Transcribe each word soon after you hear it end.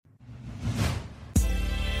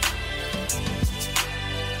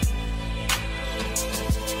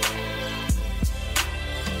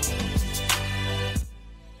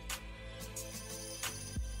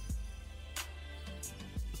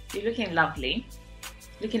You're looking lovely.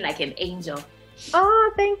 Looking like an angel.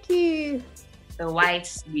 Oh, thank you. The white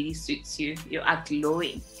really suits you. You are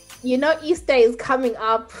glowing. You know, Easter is coming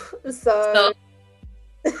up, so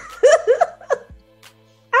I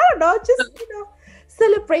don't know, just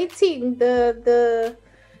celebrating the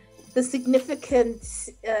significant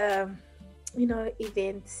event.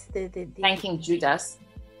 The thanking Judas.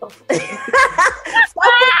 Someone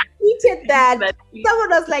tweeted that. Someone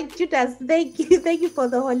was like, Judas, thank you for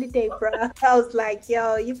the holiday, bro. I was like,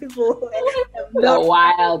 yo, you people are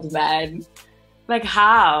wild, man. Like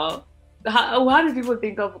how do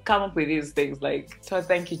people come up with these things? Like,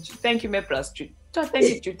 thank you, Mebras. Thank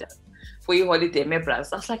you, Judas, for your holiday,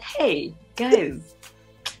 Mebras. I was like, hey, guys,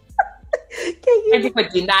 thank you for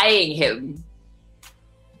denying him,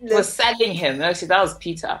 for selling him. Actually, that was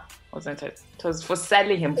Peter, wasn't it? It was for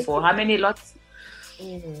selling him for how many lots?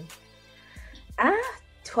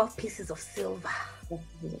 12 pieces of silver. 12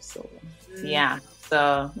 pieces of silver. Yeah.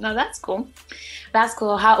 So no, that's cool. That's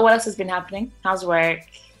cool. What else has been happening? How's work?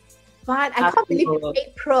 But I can't believe it's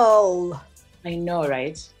April. I know,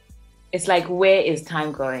 right? It's like, where is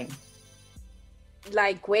time going?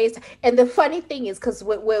 Like, and the funny thing is, because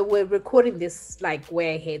we're recording this like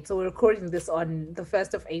way ahead, so we're recording this on the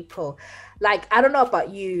 1st of April. Like, I don't know about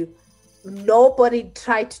you, nobody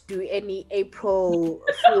tried to do any April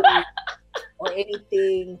Fool or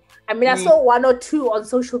anything. I mean, I saw one or two on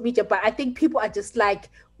social media, but I think people are just like,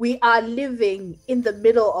 we are living in the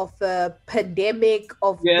middle of a pandemic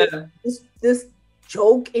of this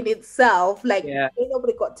joke in itself. Like, ain't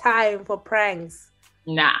nobody got time for pranks.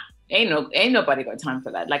 Nah, ain't nobody got time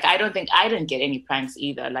for that. Like, I didn't get any pranks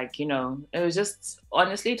either. Like, it was just,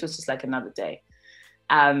 honestly, it was just like another day.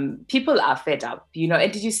 People are fed up,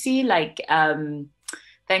 and did you see, like,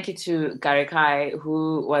 thank you to Garikai,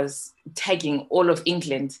 who was tagging all of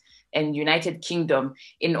England and United Kingdom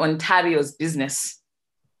in Ontario's business.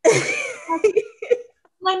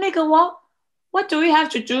 My nigga, what do we have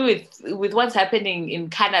to do with what's happening in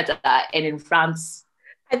Canada and in France?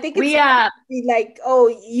 I think we are like, oh,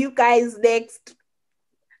 you guys next.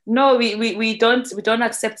 No, we don't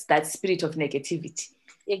accept that spirit of negativity.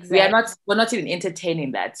 Exactly. We're not even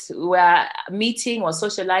entertaining that. We're meeting or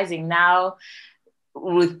socializing now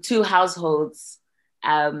with 2 households,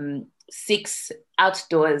 6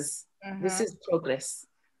 outdoors. This is progress.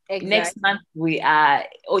 Exactly. Next month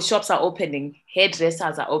shops are opening,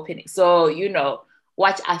 hairdressers are opening. So,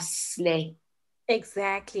 watch us slay.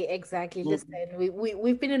 Exactly. Listen,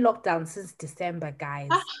 we've been in lockdown since December, guys.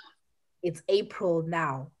 It's April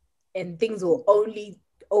now, and things will only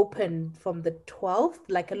open from the 12th.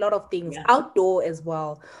 Like, a lot of things outdoor as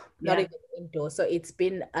well, not even indoor. So it's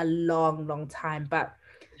been a long time. But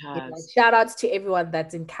shout outs to everyone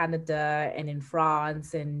that's in Canada and in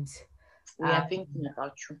France, and we are thinking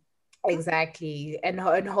about you. Exactly, and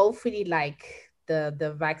hopefully, like,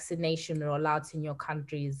 the vaccination rollout in your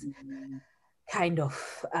countries kind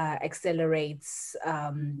of accelerates.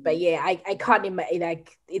 But yeah, I can't imagine.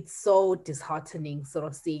 Like, it's so disheartening, sort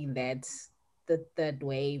of seeing that the third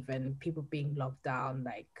wave and people being locked down.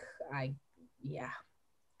 Like,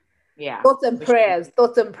 Thoughts and prayers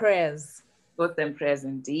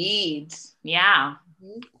indeed. Yeah.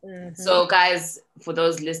 So, guys, for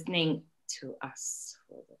those listening to us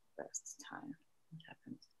for the first time, what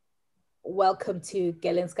happened? Welcome to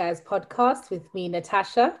Gellen's Guys podcast with me,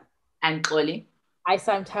 Natasha. And Xoli. I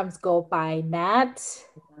sometimes go by Nat.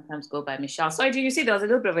 Sometimes go by Michelle. Sorry, did you see there was a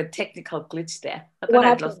little bit of a technical glitch there? I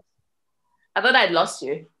thought I'd lost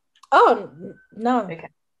you. Oh, no. Okay.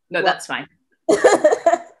 No, that's fine.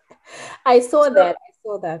 I saw that.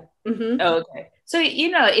 Mm-hmm. Oh, okay. So,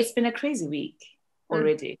 it's been a crazy week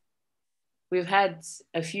already. We've had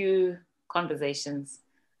a few conversations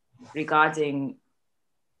regarding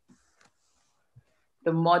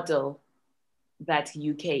the model that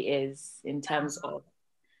UK is in terms of,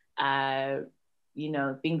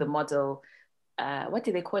 being the model, what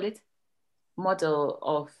do they call it? Model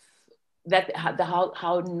of that,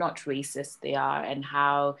 how not racist they are, and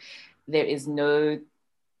how there is no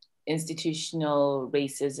institutional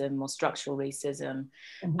racism or structural racism.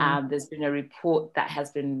 There's been a report that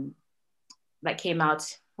came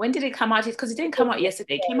out. When did it come out? Because it didn't come out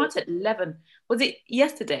yesterday. It came out at 11. Was it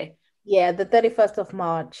yesterday? Yeah, the 31st of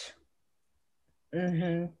March.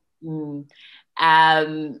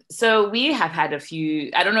 So we have had a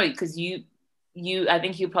few, I don't know, because I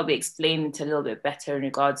think you probably explained it a little bit better in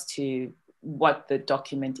regards to what the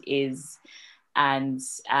document is and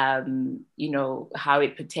how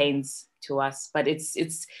it pertains to us. But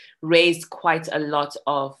it's raised quite a lot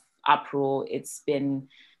of uproar. It's been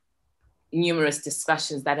numerous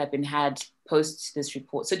discussions that have been had post this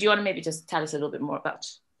report. So do you want to maybe just tell us a little bit more about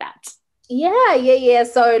that? Yeah.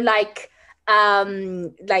 So like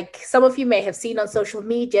some of you may have seen on social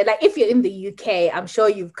media, like if you're in the UK, I'm sure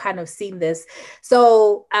you've kind of seen this.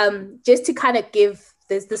 So just to kind of give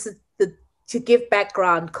this is the to give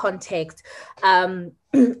background context.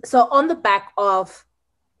 So on the back of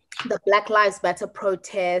the Black Lives Matter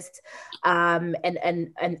protest, and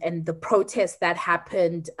the protest that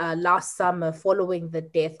happened last summer following the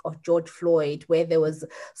death of George Floyd, where there was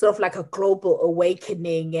sort of like a global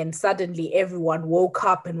awakening, and suddenly everyone woke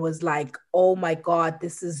up and was like, "Oh my God,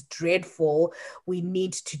 this is dreadful. We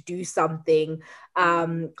need to do something."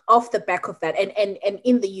 Off the back of that, and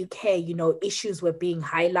in the UK, you know, issues were being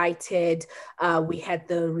highlighted. We had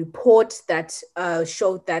the report that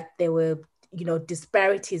showed that there were, you know,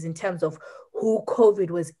 disparities in terms of who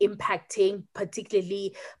COVID was impacting,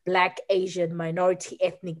 particularly Black, Asian, minority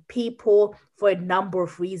ethnic people, for a number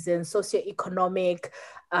of reasons, socioeconomic,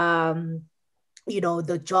 you know,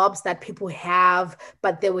 the jobs that people have,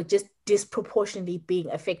 but they were just disproportionately being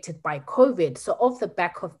affected by COVID. So off the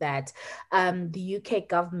back of that, the UK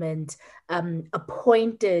government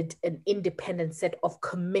appointed an independent set of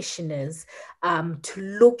commissioners to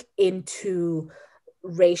look into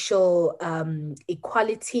racial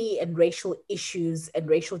equality and racial issues and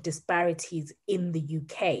racial disparities in the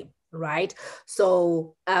UK, right?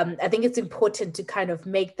 So I think it's important to kind of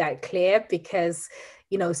make that clear, because,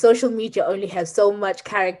 you know, social media only has so much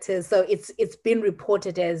character. So it's been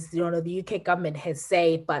reported as, you know, the UK government has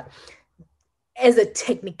said, but as a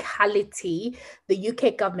technicality, the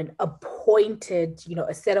UK government appointed, you know,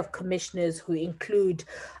 a set of commissioners who include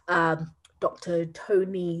Dr.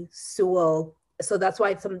 Tony Sewell. So that's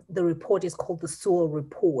why the report is called the Sewell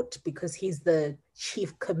Report, because he's the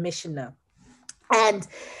chief commissioner. And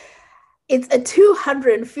it's a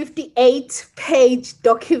 258-page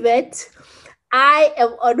document. I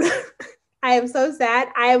am so sad.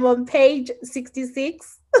 I am on page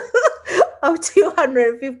 66 of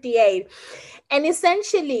 258. And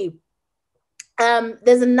essentially,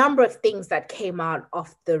 there's a number of things that came out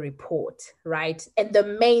of the report, right? And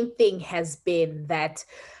the main thing has been that,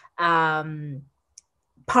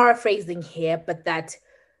 paraphrasing here, but that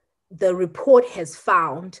the report has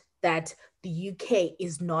found that the UK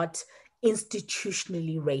is not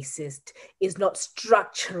institutionally racist, is not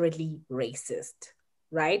structurally racist,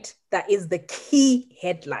 right? That is the key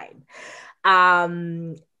headline.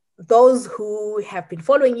 Those who have been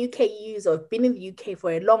following UK news or have been in the UK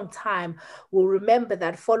for a long time will remember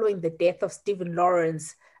that following the death of Stephen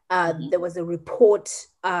Lawrence, there was a report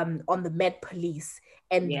on the Met Police,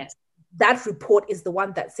 and yes, that report is the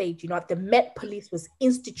one that said, you know, the Met Police was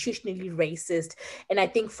institutionally racist. And I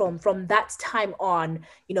think from that time on,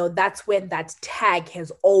 you know, that's when that tag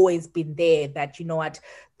has always been there, that, you know what,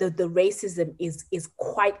 the racism is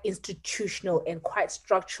quite institutional and quite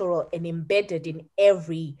structural and embedded in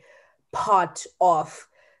every part of,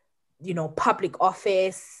 you know, public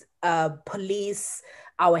office, police,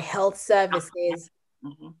 our health services,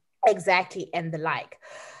 exactly, and the like.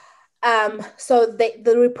 So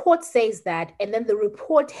the report says that, and then the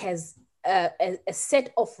report has a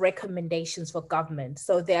set of recommendations for government.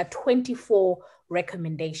 So there are 24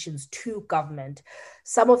 recommendations to government.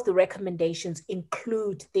 Some of the recommendations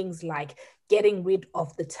include things like getting rid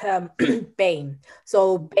of the term BAME.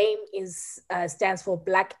 So BAME stands for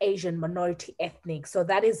Black, Asian, Minority, Ethnic. So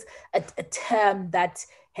that is a term that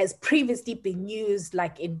has previously been used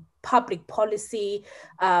like in public policy,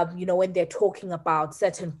 you know, when they're talking about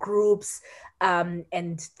certain groups.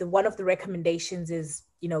 And one of the recommendations is,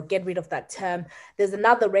 you know, get rid of that term. There's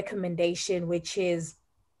another recommendation, which is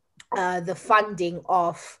the funding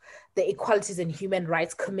of the Equalities and Human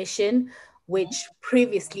Rights Commission, which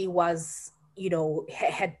previously was, you know,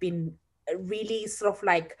 had been really sort of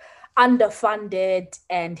like underfunded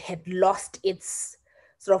and had lost its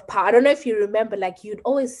sort of power. I don't know if you remember, like you'd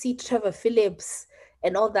always see Trevor Phillips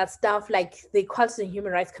and all that stuff, like the Equalities and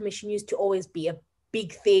Human Rights Commission used to always be a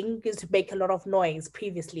big thing, used to make a lot of noise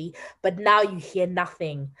previously, but now you hear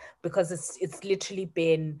nothing because it's literally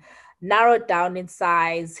been narrowed down in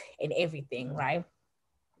size and everything, right?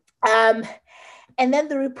 And then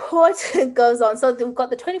the report goes on. So we've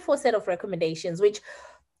got the 24 set of recommendations, which,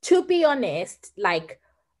 to be honest, like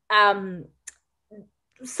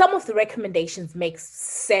some of the recommendations make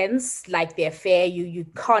sense, like they're fair. You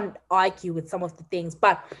can't argue with some of the things,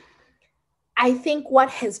 but I think what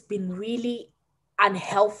has been really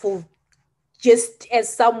unhelpful, just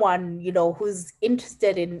as someone, you know, who's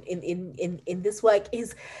interested in this work,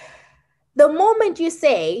 is the moment you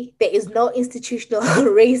say there is no institutional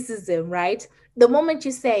racism, right? The moment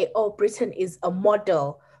you say, oh, Britain is a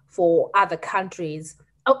model for other countries.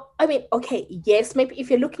 Oh, I mean, okay, yes, maybe if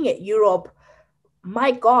you're looking at Europe,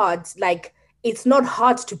 my God, like it's not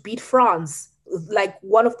hard to beat France, like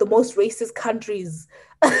one of the most racist countries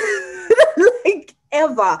like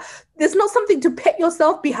ever. There's not something to pat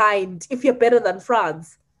yourself behind if you're better than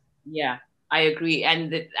France. Yeah, I agree.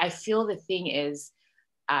 And I feel the thing is,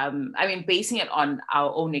 I mean, basing it on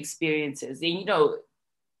our own experiences, and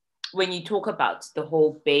when you talk about the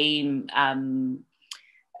whole the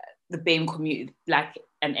BAME community, Black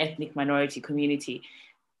and ethnic minority community,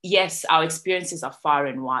 yes, our experiences are far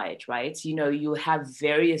and wide, right? You have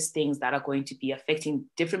various things that are going to be affecting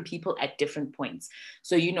different people at different points.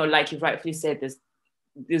 So, like you rightfully said,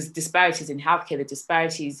 there's disparities in healthcare, the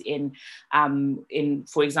disparities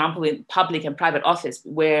for example, in public and private office,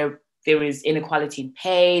 where there is inequality in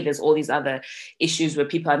pay. There's all these other issues where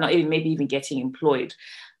people are not even maybe even getting employed.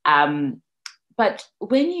 But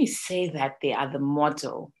when you say that they are the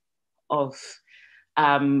model of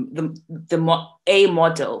a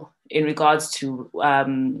model in regards to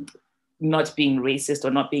not being racist or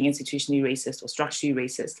not being institutionally racist or structurally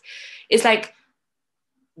racist, it's like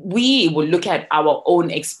we will look at our own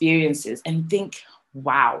experiences and think,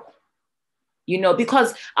 wow,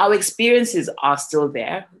 because our experiences are still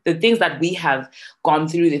there. The things that we have gone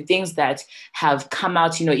through, the things that have come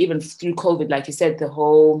out, even through COVID, like you said, the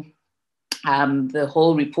whole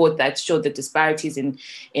report that showed the disparities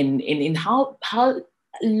in how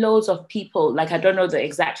loads of people, like I don't know the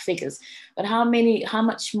exact figures, but how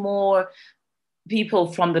much more people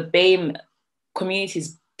from the BAME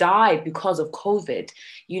communities died because of COVID,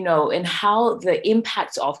 and how the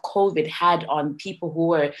impact of COVID had on people who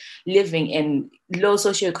were living in low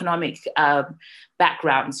socioeconomic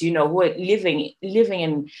backgrounds, who are living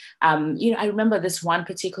in, I remember this one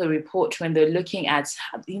particular report when they're looking at,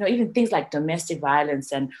 even things like domestic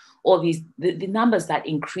violence and all these, the numbers that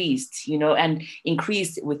increased, and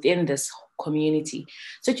increased within this community.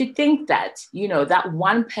 So to think that, that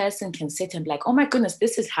one person can sit and be like, oh my goodness,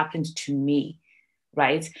 this has happened to me,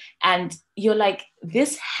 right? And you're like,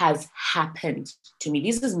 this has happened to me.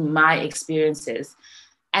 This is my experiences.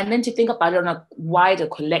 And then to think about it on a wider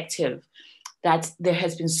collective, that there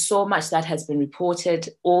has been so much that has been reported,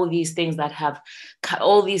 all these things that have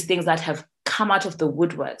come out of the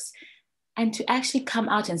woodworks, and to actually come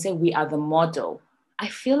out and say we are the model, I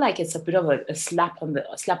feel like it's a bit of a slap on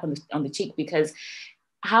the cheek, because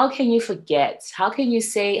how can you forget? How can you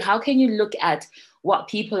look at what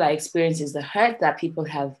people are experiencing, the hurt that people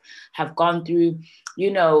have gone through,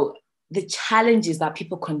 the challenges that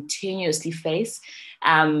people continuously face,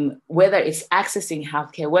 whether it's accessing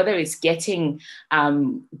healthcare, whether it's getting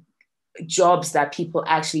jobs that people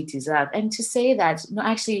actually deserve, and to say that, no,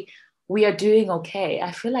 actually, we are doing okay.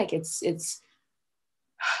 I feel like it's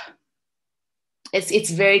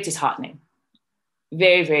very disheartening.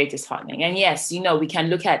 Very, very disheartening. And yes, we can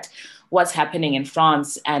look at what's happening in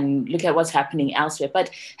France and look at what's happening elsewhere. But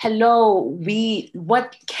hello,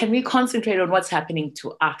 can we concentrate on what's happening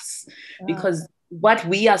to us? Because what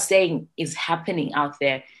we are saying is happening out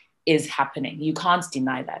there is happening. You can't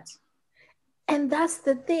deny that. And that's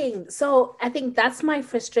the thing. So I think that's my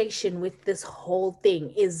frustration with this whole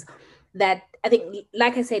thing, is that I think,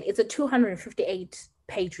 like I said, it's a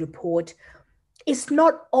 258-page report. It's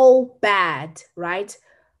not all bad, right?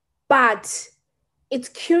 But it's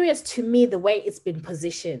curious to me the way it's been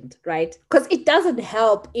positioned, right? Because it doesn't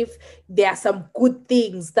help if there are some good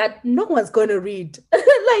things that no one's going to read.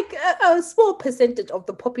 Like a small percentage of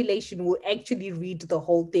the population will actually read the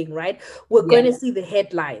whole thing, right? We're going to see the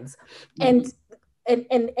headlines. Mm-hmm.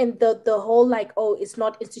 And the whole like, oh, it's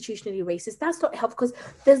not institutionally racist. That's not helpful, because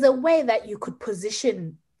there's a way that you could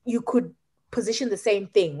position the same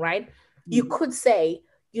thing, right? Mm-hmm. You could say,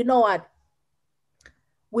 you know what?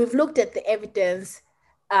 We've looked at the evidence.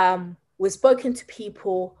 We've spoken to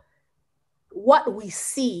people. What we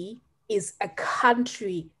see is a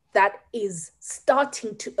country that is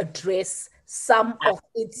starting to address some of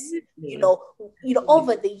its,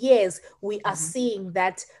 over the years, we are seeing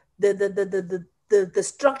that the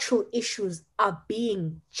structural issues are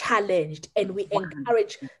being challenged, and we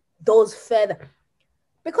encourage those further.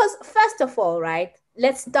 Because first of all, right,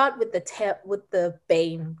 let's start with the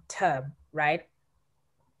BAME term, right?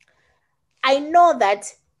 I know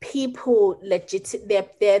that people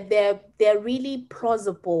they're really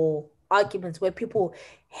plausible arguments where people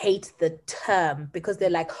hate the term because they're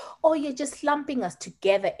like, oh, you're just lumping us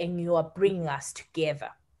together and you are bringing us together.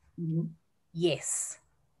 Mm-hmm. Yes,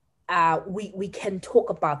 we can talk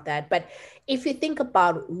about that. But if you think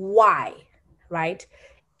about why, right,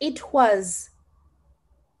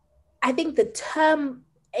 I think the term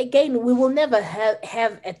again, we will never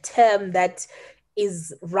have a term that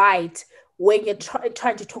is right when you're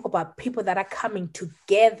trying to talk about people that are coming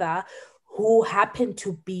together who happen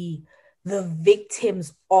to be the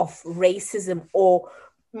victims of racism or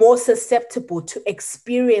more susceptible to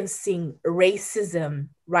experiencing racism,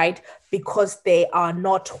 right? Because they are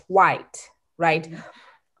not white, right? Mm-hmm.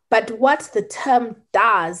 But what the term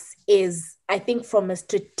does is, I think from a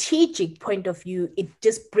strategic point of view, it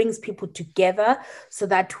just brings people together so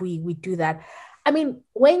that we do that. I mean,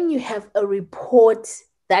 when you have a report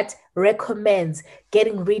that recommends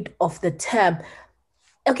getting rid of the term,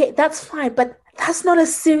 okay, that's fine, but that's not a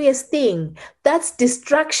serious thing. That's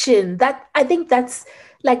distraction. That, I think that's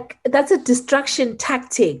a distraction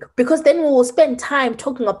tactic, because then we will spend time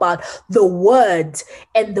talking about the word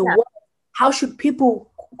and the word. How should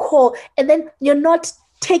people call? And then you're not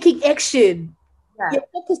taking action. Yeah. You're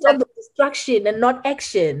focused on the distraction and not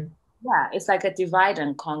action. Yeah, it's like a divide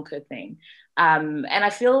and conquer thing. And I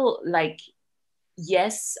feel like,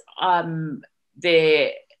 yes,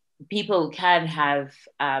 the people can have,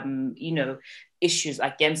 issues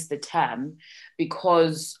against the term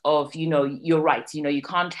because of, you're right, you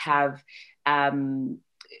can't have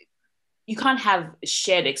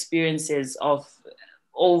shared experiences of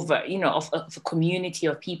a community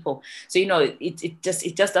of people. So, it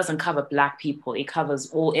just doesn't cover Black people. It covers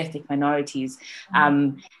all ethnic minorities.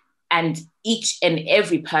 And each and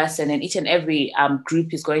every person and each and every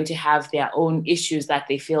group is going to have their own issues that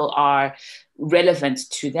they feel are relevant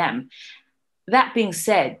to them. That being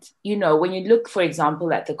said, when you look, for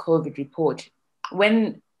example, at the COVID report,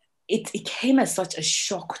 when it came as such a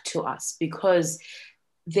shock to us, because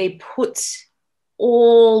they put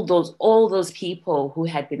all those people who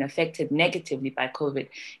had been affected negatively by COVID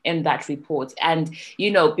in that report. And,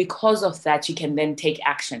 because of that, you can then take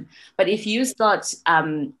action. But if you start,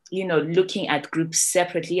 looking at groups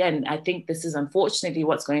separately, and I think this is unfortunately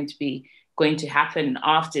what's going to happen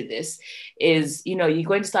after this, is, you're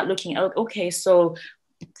going to start looking at, okay, so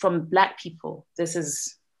from Black people, this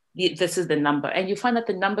is the number. And you find that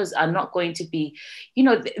the numbers are not going to be,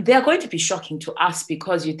 they're going to be shocking to us,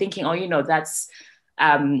 because you're thinking, oh, that's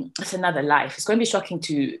another life. It's going to be shocking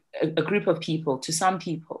to a group of people, to some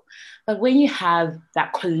people. But when you have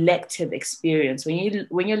that collective experience, when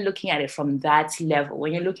you're looking at it from that level,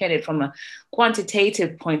 when you're looking at it from a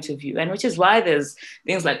quantitative point of view, and which is why there's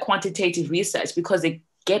things like quantitative research, because they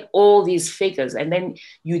get all these figures, and then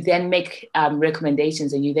you then make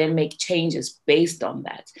recommendations, and you then make changes based on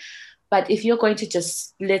that. But if you're going to just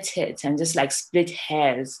split it and just like split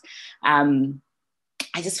hairs,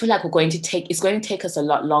 I just feel like it's going to take us a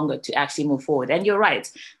lot longer to actually move forward. And you're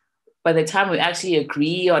right. By the time we actually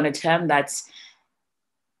agree on a term that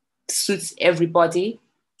suits everybody,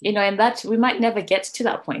 and that we might never get to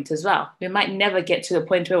that point as well. We might never get to the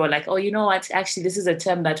point where we're like, oh, you know what? Actually, this is a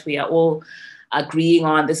term that we are all agreeing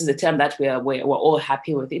on. This is a term that we're all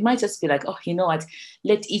happy with. It might just be like, oh, you know what?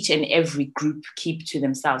 Let each and every group keep to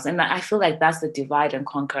themselves. And I feel like that's the divide and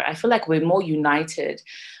conquer. I feel like we're more united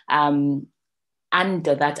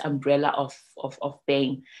under that umbrella of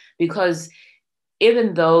BAME, because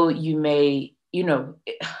even though you may,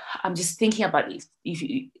 I'm just thinking about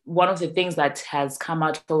if one of the things that has come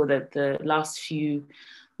out over the last few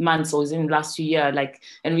months, or in the last few years,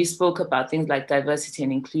 and we spoke about things like diversity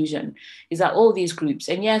and inclusion, is that all these groups,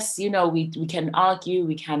 and yes, we can argue,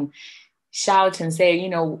 we can shout and say,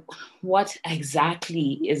 what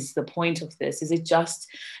exactly is the point of this? Is it just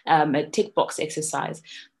a tick box exercise?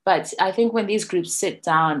 But I think when these groups sit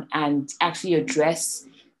down and actually address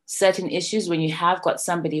certain issues, when you have got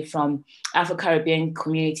somebody from Afro-Caribbean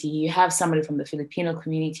community, you have somebody from the Filipino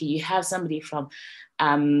community, you have somebody from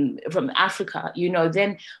Africa,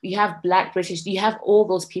 then you have Black, British, you have all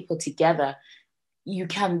those people together. You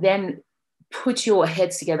can then put your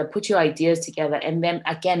heads together, put your ideas together, and then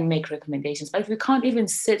again make recommendations. But if we can't even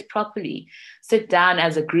sit down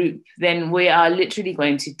as a group, then we are literally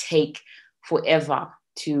going to take forever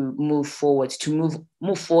to move forward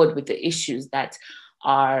with the issues that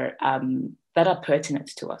are pertinent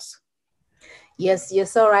to us. Yes, you're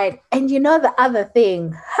so right. And the other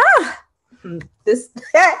thing, this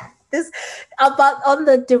about on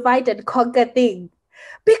the divide and conquer thing,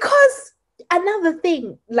 because another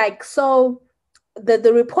thing, so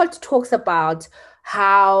the report talks about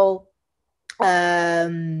how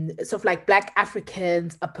sort of like Black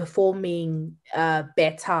Africans are performing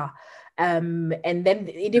better. And then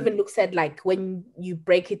it even looks at when you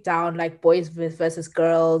break it down, boys versus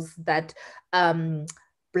girls, that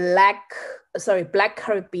Black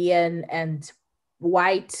Caribbean and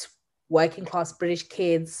white working class British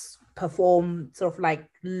kids perform sort of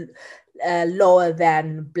lower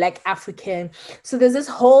than Black African. So there's this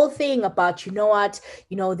whole thing about, you know what,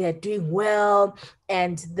 they're doing well,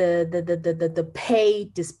 and the pay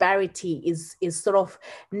disparity is sort of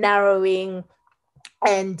narrowing.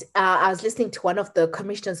 And I was listening to one of the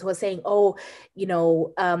commissioners who was saying, "Oh,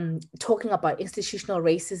 talking about institutional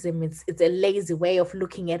racism, it's a lazy way of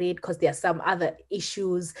looking at it, because there are some other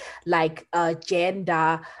issues like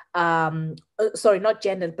gender, sorry, not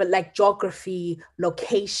gender, but like geography,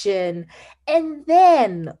 location." And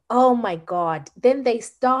then, oh my God, then they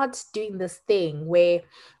start doing this thing where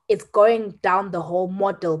it's going down the whole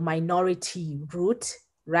model minority route,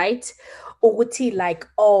 right? Uguti, like,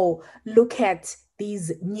 oh, look at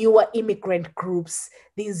these newer immigrant groups,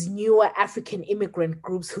 these newer African immigrant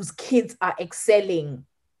groups whose kids are excelling.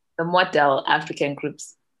 The model African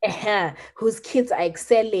groups. Whose kids are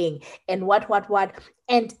excelling, and what.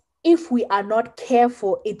 And if we are not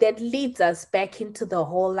careful, it then leads us back into the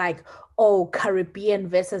whole like, oh, Caribbean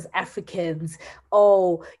versus Africans.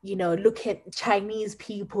 Oh, look at Chinese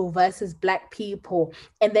people versus Black people.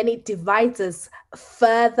 And then it divides us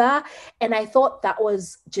further. And I thought that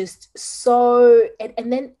was just so.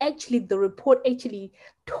 And then actually, the report actually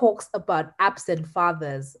talks about absent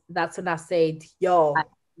fathers. That's when I said, yo.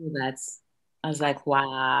 I was like,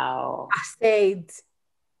 wow. I said,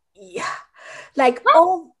 yeah, like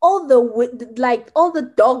all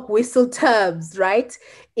the dog whistle terms, right?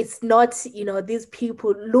 It's not, these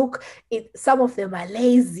people look it, some of them are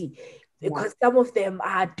lazy because some of them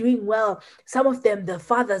are doing well, some of them, the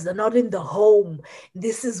fathers are not in the home.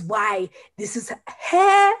 This is why, this is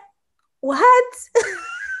hair. What?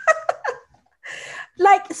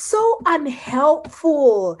 Like, so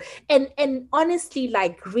unhelpful. And honestly,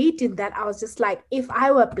 like, reading that, I was just like, if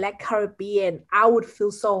I were Black Caribbean, I would feel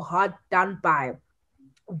so hard done by.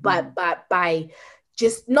 But by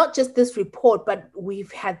just not just this report, but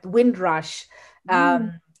we've had Windrush,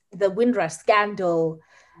 the Windrush scandal,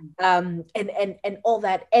 and all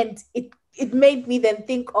that. And it made me then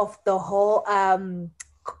think of the whole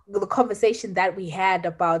the conversation that we had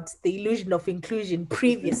about the illusion of inclusion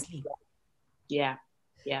previously. Yeah.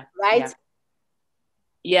 Right.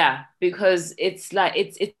 Yeah, because it's like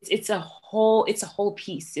it's a whole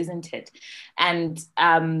piece, isn't it? And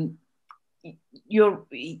I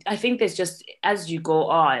think there's just, as you go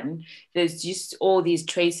on, there's just all these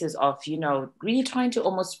traces of, really trying to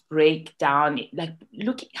almost break down, like,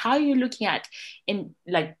 look how you're looking at in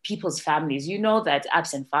like people's families. That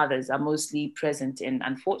absent fathers are mostly present in,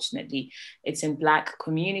 unfortunately, it's in Black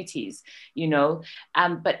communities,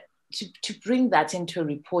 but to bring that into a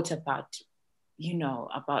report about,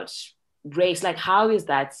 about race, like how is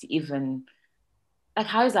that even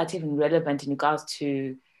relevant in regards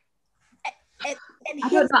to, I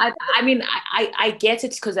don't know. I mean, I get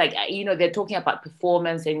it, because like, they're talking about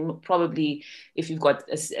performance, and probably if you've got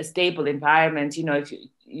a stable environment, if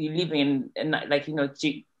you're living in like,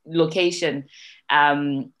 location,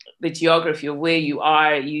 the geography of where you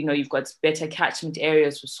are, you've got better catchment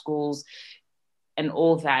areas for schools and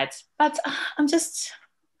all that. But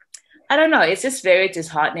I don't know. It's just very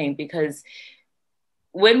disheartening, because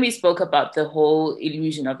when we spoke about the whole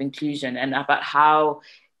illusion of inclusion and about how,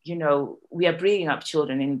 we are bringing up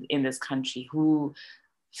children in this country who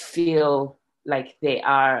feel like they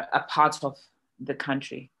are a part of the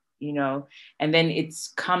country, and then it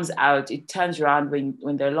turns around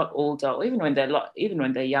when they're a lot older, or even when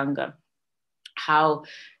they're younger, how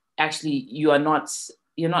actually you're not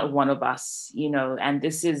one of us, and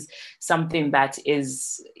this is something that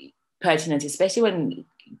is pertinent, especially when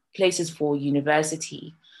places for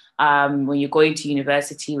university. When you're going to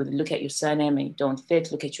university, when you look at your surname and you don't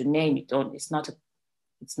fit, look at your name, you don't. It's not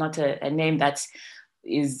a name that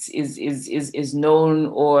is known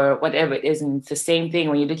or whatever it is. And it's the same thing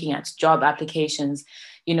when you're looking at job applications,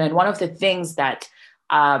 and one of the things that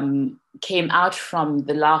came out from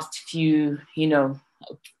the last few,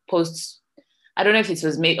 posts, I don't know if it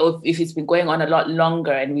was made or if it's been going on a lot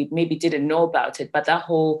longer and we maybe didn't know about it, but that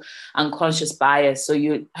whole unconscious bias. So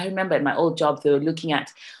I remember in my old job, they were looking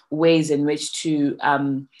at ways in which to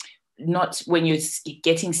not, when you're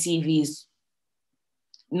getting CVs,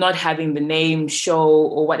 not having the name show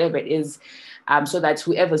or whatever it is, so that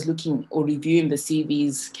whoever's looking or reviewing the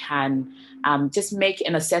CVs can just make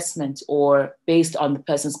an assessment or based on the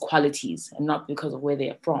person's qualities and not because of where they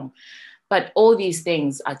are from. But all these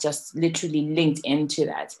things are just literally linked into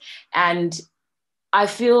that. And I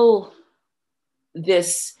feel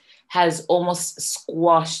this has almost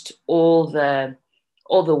squashed all the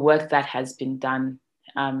work that has been done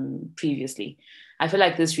previously. I feel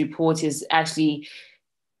like this report is actually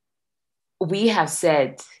we have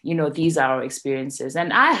said, these are our experiences.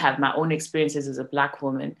 And I have my own experiences as a Black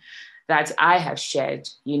woman that I have shared,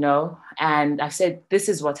 and I've said, this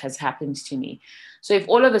is what has happened to me. So if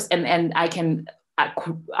all of us, and I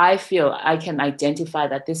feel I can identify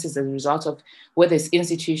that this is a result of whether it's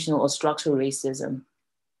institutional or structural racism.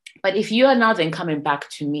 But if you are now then coming back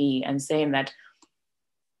to me and saying that,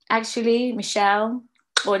 actually, Michelle,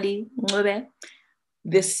 Oli,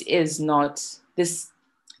 this is not it.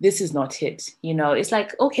 It's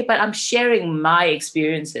like, okay, but I'm sharing my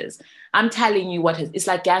experiences. I'm telling you it's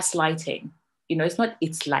like gaslighting.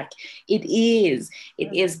 It is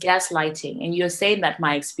gaslighting. And you're saying that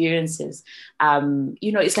my experiences,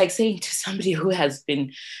 it's like saying to somebody who has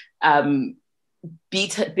been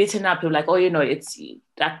beaten up, you're like, oh, it's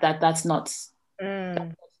that's not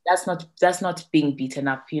that's not being beaten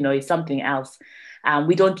up, it's something else.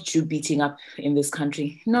 We don't do beating up in this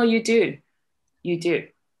country. No, you do.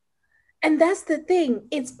 And that's the thing.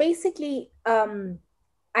 It's basically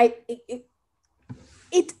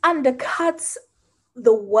it undercuts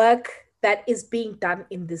the work that is being done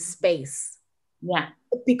in this space. Yeah.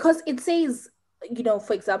 Because it says,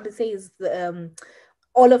 for example, it says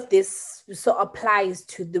all of this so applies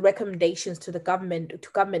to the recommendations to the government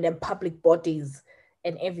and public bodies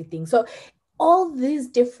and everything. So all these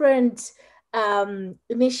different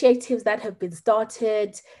initiatives that have been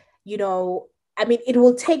started, it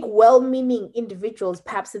will take well-meaning individuals,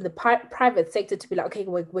 perhaps in the private sector, to be like, okay,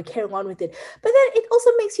 we're carrying on with it. But then it also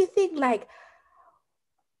makes you think, like,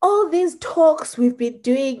 all these talks we've been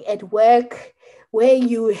doing at work, where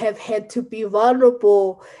you have had to be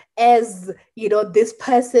vulnerable as, this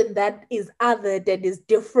person that is othered and is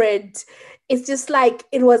different. It's just like,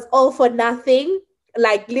 it was all for nothing.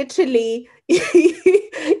 Like, literally,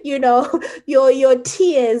 your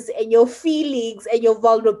tears and your feelings and your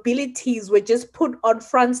vulnerabilities were just put on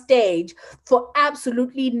front stage for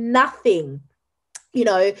absolutely nothing,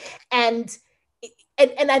 and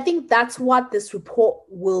I think that's what this report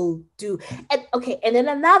will do. And okay, and then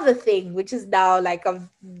another thing, which is now like a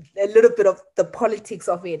little bit of the politics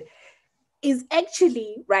of it, is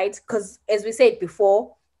actually, right, because as we said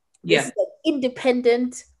before, this is an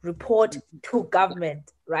independent report to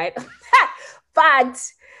government, right? But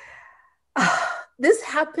this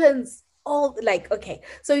happens all, like, okay,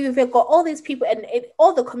 so you've got all these people, and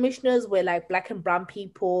all the commissioners were like Black and brown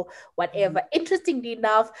people, whatever. Mm-hmm. Interestingly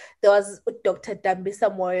enough, there was Dr.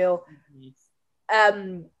 Dambisa Moyo,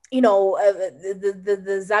 the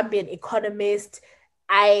Zambian economist.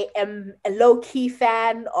 I am a low-key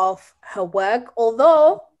fan of her work,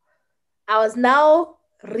 although I was now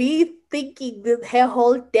rethinking her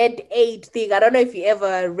whole dead aid thing. I don't know if you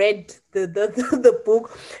ever read the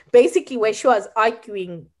book, basically, where she was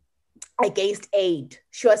arguing against aid.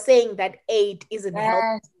 She was saying that aid isn't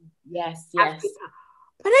helping. Yes. But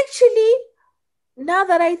actually, now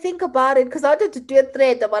that I think about it, because I wanted to do a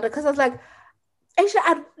thread about it, because I was like, actually,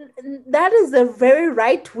 that is a very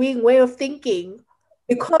right-wing way of thinking,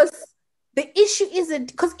 because the issue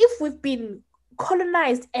isn't, because if we've been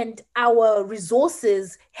colonized and our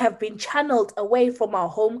resources have been channeled away from our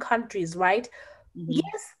home countries, right? Mm-hmm.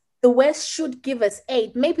 Yes, the West should give us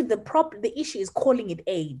aid. Maybe the issue is calling it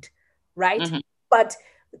aid, right? Mm-hmm. But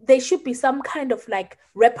there should be some kind of like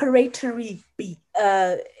reparatory,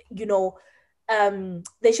 there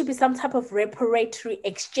should be some type of reparatory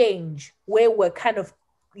exchange where we're kind of,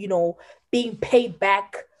 being paid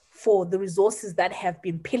back for the resources that have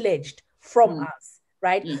been pillaged from us,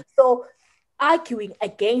 right? So arguing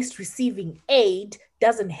against receiving aid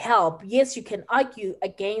doesn't help. Yes, you can argue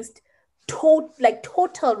against total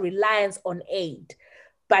reliance on aid,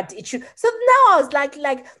 but it should. So now I was like, no,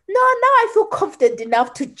 now I feel confident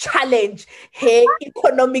enough to challenge her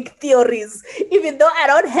economic theories, even though I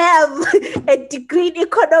don't have a degree in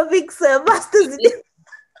economics, master's in it.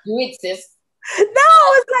 Do it, sis. No,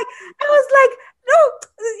 I was like, no,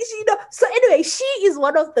 So anyway, she is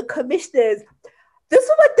one of the commissioners. This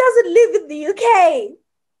woman doesn't live in the UK.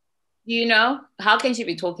 How can she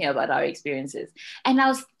be talking about our experiences? And I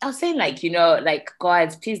was saying,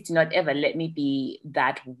 God, please do not ever let me be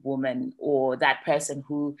that woman or that person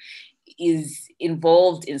who is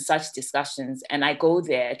involved in such discussions. And I go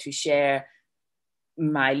there to share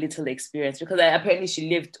my little experience, because apparently she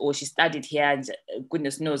lived or she studied here, and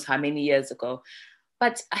goodness knows how many years ago.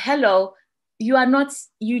 But hello, you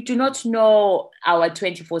do not know our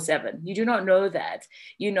 24/7. You do not know that.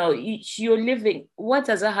 You're living. What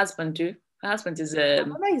does her husband do? Her husband is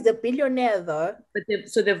he's a billionaire though. But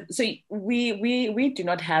so we do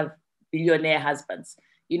not have billionaire husbands.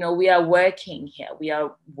 You know, we are working here. We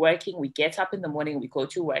are working. We get up in the morning, we go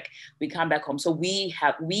to work, we come back home. So we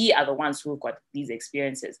are the ones who've got these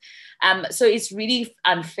experiences. So it's really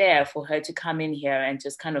unfair for her to come in here and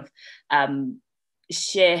just kind of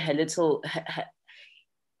share her little.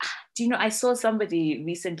 Do you know? I saw somebody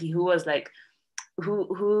recently who was like,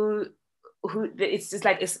 who it's just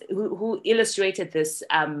like who illustrated this.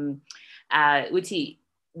 Uti,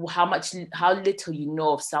 how little you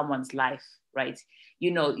know of someone's life, right? You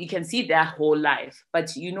know, you can see their whole life,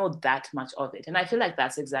 but you know that much of it. And I feel like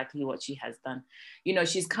that's exactly what she has done. You know,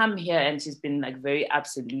 she's come here and she's been like very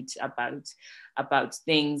absolute about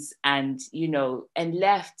things, and, you know, and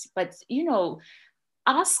left. But, you know,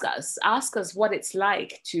 ask us what it's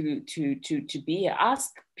like to be here. Ask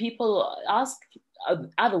people, ask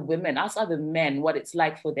other women, ask other men what it's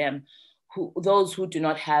like for them, those who do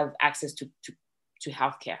not have access to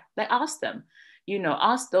healthcare. Like, ask them. You know,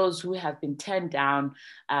 ask those who have been turned down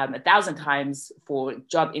 1,000 times for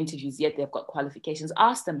job interviews, yet they've got qualifications.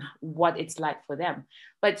 Ask them what it's like for them.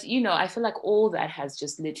 But, you know, I feel like all that has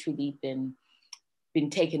just literally been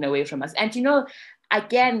taken away from us. And, you know,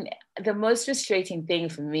 again, the most frustrating thing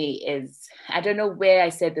for me is, I don't know where I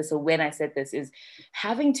said this or when I said this, is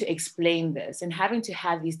having to explain this and having to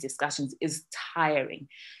have these discussions is tiring.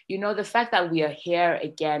 You know, the fact that we are here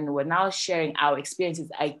again, we're now sharing our experiences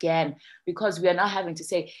again, because we are now having to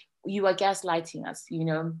say, you are gaslighting us, you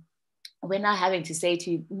know. We're not having to say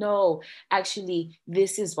to you, no, actually,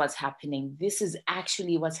 this is what's happening. This is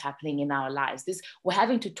actually what's happening in our lives. We're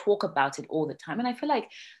having to talk about it all the time. And I feel like,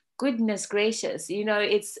 goodness gracious, you know,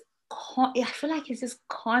 I feel like it's just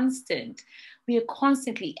constant. We are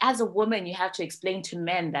constantly, as a woman, you have to explain to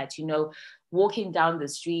men that, you know, walking down the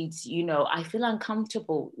streets, you know, I feel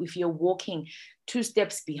uncomfortable if you're walking 2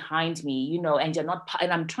 steps behind me, you know, and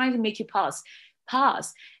I'm trying to make you pass.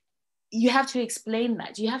 You have to explain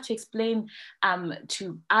that. You have to explain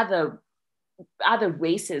to other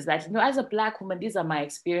races that, you know, as a Black woman, these are my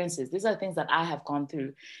experiences. These are things that I have gone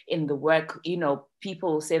through in the work. You know,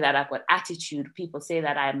 people say that I've got attitude. People say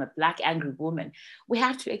that I am a Black angry woman. We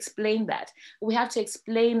have to explain that. We have to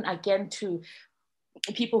explain again to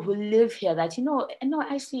people who live here that, you know, no,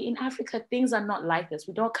 actually in Africa, things are not like this.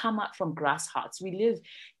 We don't come up from grass huts. We live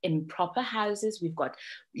in proper houses. We've got,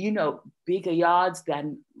 you know, bigger yards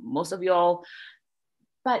than most of y'all.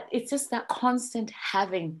 But it's just that constant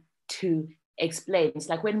having to explain. It's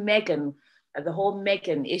like when Meghan, the whole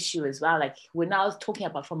Meghan issue as well, like we're now talking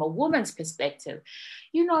about from a woman's perspective,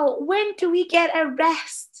 you know, when do we get a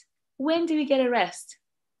rest? When do we get a rest?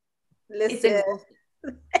 Listen,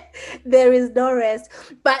 there is no rest.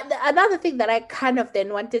 But another thing that I kind of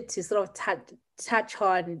then wanted to sort of touch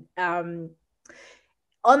on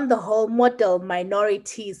the whole model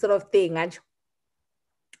minority sort of thing, and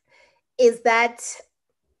is that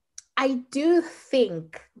I do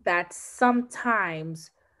think that sometimes,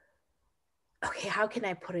 okay, how can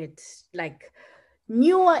I put it? Like,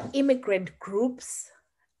 newer immigrant groups,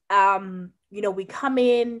 you know, we come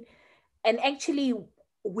in and actually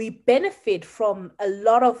we benefit from a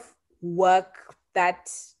lot of work that,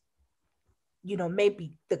 you know,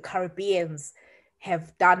 maybe the Caribbeans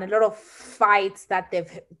have done, a lot of fights that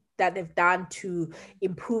they've done to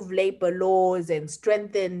improve labor laws and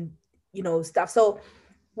strengthen, you know, stuff. So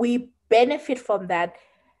we benefit from that.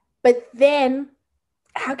 But then,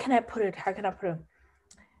 how can I put it?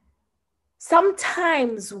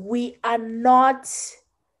 Sometimes we are not,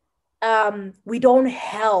 we don't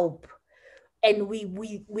help, and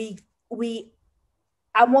we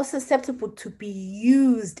are more susceptible to be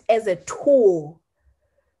used as a tool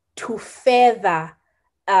to further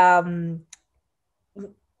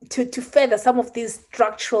to further some of these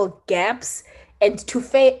structural gaps and to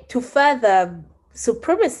further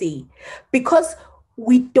supremacy, because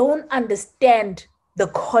we don't understand the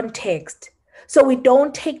context. So we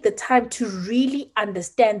don't take the time to really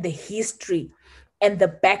understand the history and the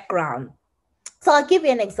background. So I'll give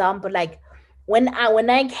you an example. Like when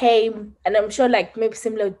I came, and I'm sure like maybe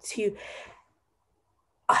similar to you,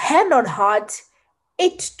 hand on heart,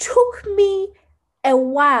 it took me a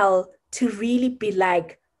while to really be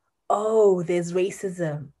like, oh, there's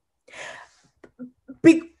racism.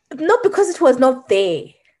 Not because it was not there,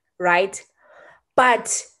 right?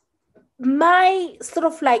 But my sort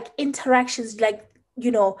of like interactions, like,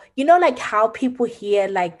 you know, like how people here,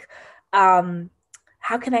 like,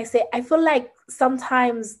 how can I say? I feel like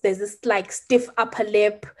sometimes there's this like stiff upper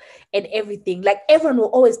lip and everything. Like everyone will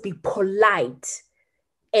always be polite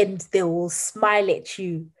and they will smile at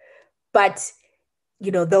you. But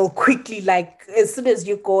they'll quickly, like, as soon as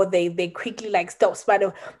you go, they quickly like stop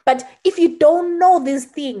smiling. But if you don't know these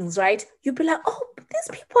things, right, you'll be like, oh, these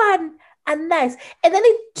people are nice. And then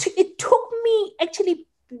it took me actually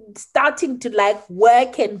starting to like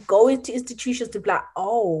work and go into institutions to be like,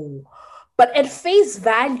 oh, but at face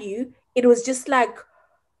value, it was just like,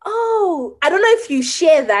 oh, I don't know if you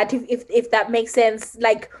share that, if that makes sense.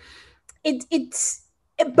 Like it's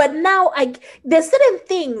but now there's certain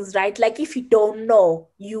things, right? Like if you don't know,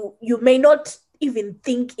 you may not even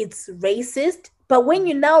think it's racist, but when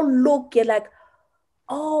you now look, you're like,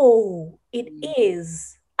 oh, it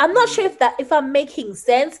is. I'm not sure if I'm making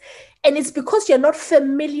sense. And it's because you're not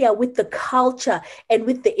familiar with the culture and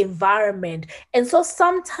with the environment. And so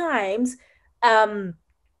sometimes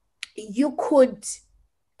you could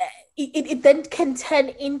it then can turn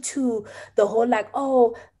into the whole like,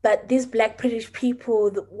 oh, but these Black British people,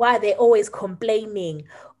 why they're always complaining,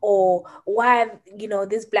 or why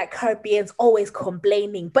these Black Caribbeans always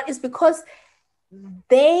complaining. But it's because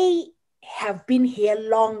they have been here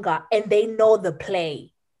longer and they know the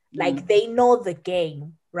play, like they know the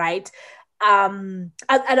game, right? I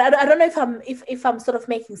don't know if I'm sort of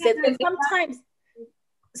making sense. And sometimes,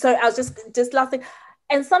 sorry, I was just last thing.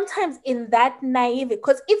 And sometimes in that naive,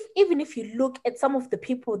 because even if you look at some of the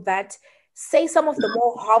people that say some of the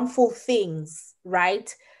more harmful things,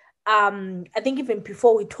 right? I think even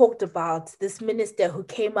before we talked about this minister who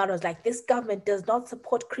came out and was like, this government does not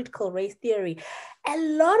support critical race theory. A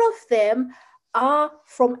lot of them are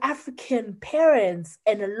from African parents,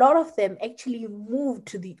 and a lot of them actually moved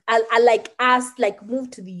to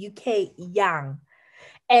moved to the UK young.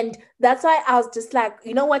 And that's why I was just like,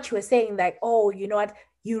 what you were saying, like, oh, you know what,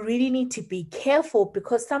 you really need to be careful,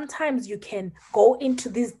 because sometimes you can go into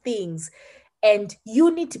these things and you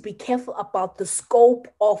need to be careful about the scope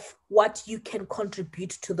of what you can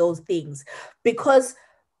contribute to those things. Because,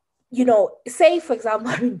 say, for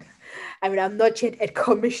example, I'm not yet at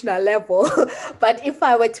commissioner level, but if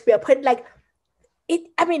I were to be appointed, like,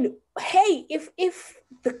 hey, if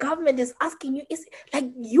the government is asking you, is like,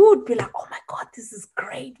 you would be like, oh my God, this is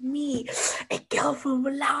great, me, a girl from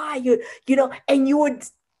Malawi, and you would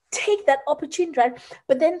take that opportunity, right?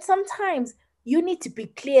 But then sometimes you need to be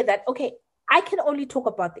clear that, okay, I can only talk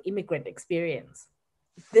about the immigrant experience.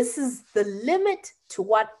 This is the limit to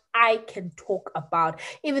what I can talk about.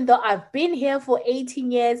 Even though I've been here for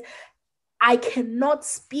 18 years, I cannot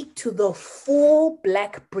speak to the full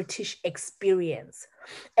Black British experience.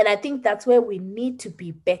 And I think that's where we need to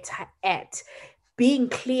be better at being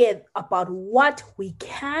clear about what we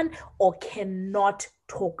can or cannot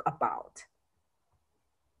talk about.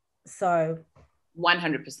 So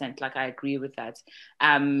 100%, like I agree with that.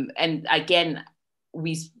 And again,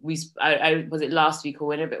 I was it last week or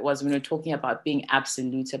whatever it was, when we were talking about being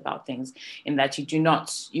absolute about things, in that you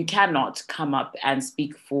cannot come up and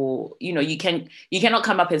speak for, you cannot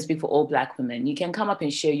come up and speak for all Black women. You can come up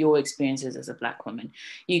and share your experiences as a Black woman.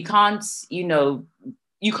 You can't, you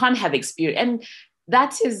can't have experience. And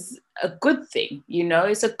that is a good thing,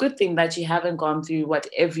 it's a good thing that you haven't gone through what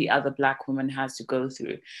every other Black woman has to go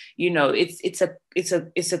through. It's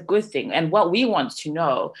a good thing. And what we want to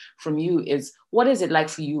know from you is, what is it like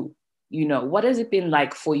for you? What has it been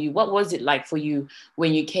like for you? What was it like for you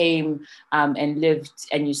when you came and lived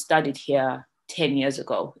and you studied here 10 years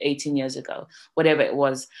ago, 18 years ago, whatever it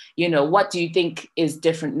was? What do you think is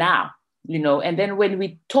different now? And then when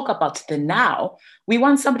we talk about the now, we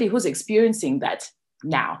want somebody who's experiencing that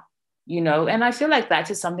now, and I feel like that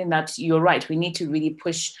is something that, you're right, we need to really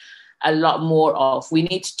push a lot more of. We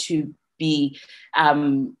need to be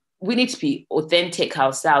authentic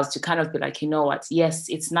ourselves, to kind of be like, what, yes,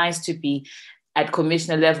 it's nice to be at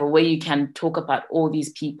commissioner level where you can talk about all these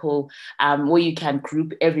people, where you can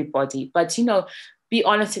group everybody, but be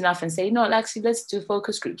honest enough and say, no, actually, let's do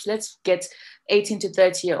focus groups. Let's get 18 to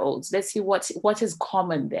 30-year-olds. Let's see what is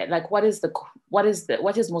common there. Like, what is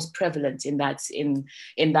most prevalent in that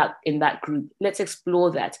group. Let's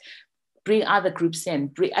explore that. Bring other groups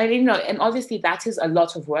in. And obviously that is a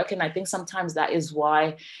lot of work. And I think sometimes that is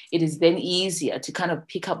why it is then easier to kind of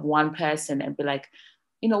pick up one person and be like,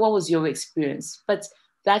 what was your experience? But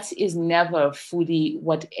that is never fully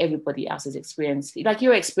what everybody else has experienced. Like,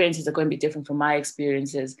 your experiences are going to be different from my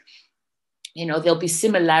experiences. There'll be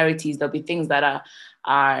similarities. There'll be things that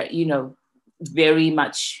are very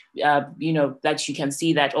much, that you can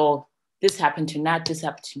see that, oh, this happened to Nat, this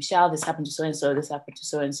happened to Michelle, this happened to so-and-so, this happened to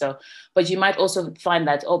so-and-so. But you might also find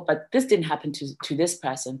that, oh, but this didn't happen to this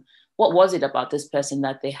person. What was it about this person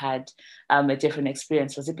that they had a different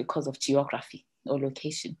experience? Was it because of geography or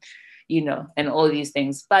location? And all these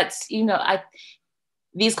things. But,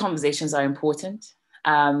 these conversations are important.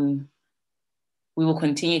 We will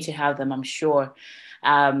continue to have them, I'm sure,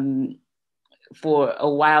 for a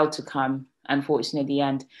while to come, unfortunately.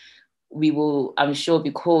 And we will, I'm sure,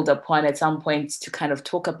 be called upon at some point to kind of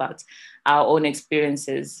talk about our own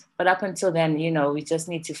experiences. But up until then, we just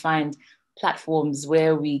need to find platforms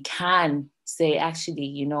where we can say, actually,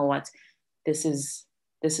 you know what, this is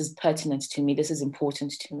pertinent to me, this is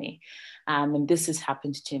important to me, and this has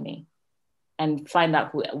happened to me, and find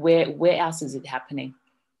out where else is it happening,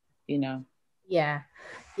 Yeah.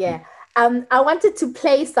 I wanted to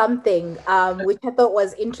play something which I thought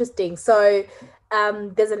was interesting. So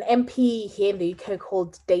there's an MP here in the UK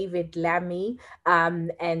called David Lammy,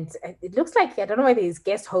 and it looks like, I don't know whether he's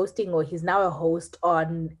guest hosting or he's now a host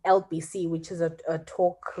on LBC, which is a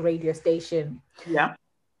talk radio station. Yeah.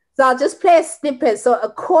 So I'll just play a snippet. So a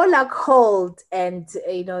caller called, and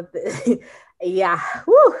yeah,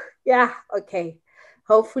 woo, yeah, okay.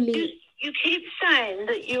 Hopefully, you keep saying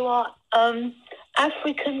that you are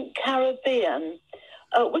African Caribbean,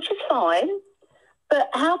 which is fine. But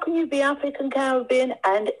how can you be African Caribbean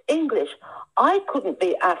and English? I couldn't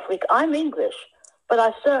be African. I'm English, but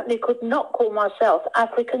I certainly could not call myself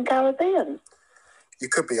African Caribbean. You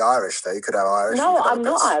could be Irish, though. You could have Irish. No, I'm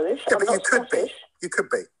not Irish. Yeah, but you could be. You could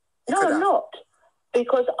be. No, I'm not.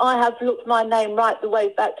 Because I have looked my name right the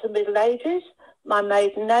way back to the Middle Ages, my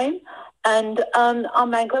maiden name, and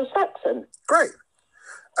I'm Anglo-Saxon. Great.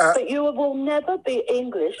 But you will never be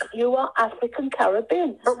English. You are African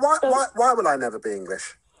Caribbean. But why will I never be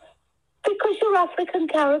English? Because you're African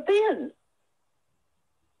Caribbean.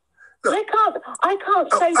 Look, I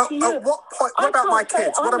can't say to you. At what point? What about my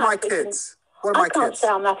kids? What are my kids? What are my kids? I can't say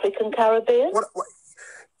I'm African Caribbean. What?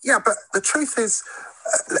 Yeah, but the truth is,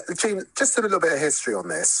 Jean, just a little bit of history on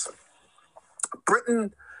this.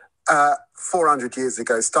 Britain, 400 years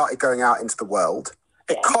ago, started going out into the world.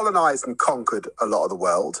 It colonized and conquered a lot of the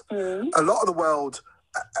world. Mm. A lot of the world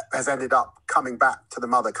has ended up coming back to the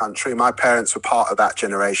mother country. My parents were part of that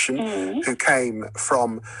generation who came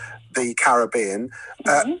from the Caribbean.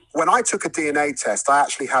 When I took a DNA test, I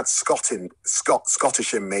actually had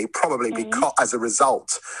Scottish in me, probably because as a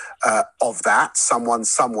result of that, someone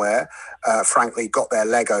somewhere, frankly, got their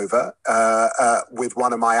leg over with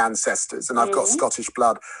one of my ancestors, and I've got Scottish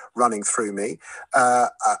blood running through me. I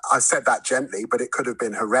said that gently, but it could have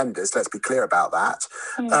been horrendous. Let's be clear about that.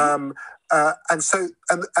 And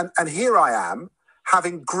here I am,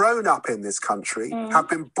 having grown up in this country, have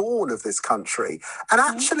been born of this country. And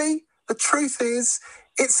actually, the truth is,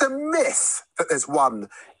 it's a myth that there's one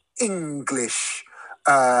English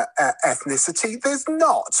ethnicity. There's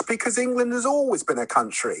not, because England has always been a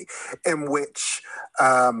country in which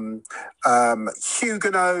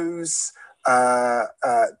Huguenots,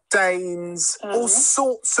 Danes, all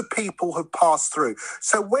sorts of people have passed through.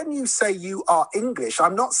 So when you say you are English,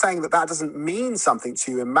 I'm not saying that doesn't mean something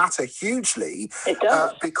to you and matter hugely. It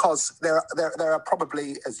does. Because there are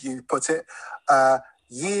probably, as you put it,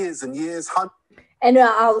 years and years. And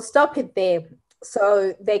I'll stop it there.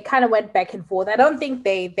 So they kind of went back and forth. I don't think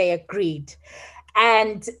they agreed.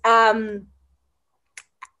 And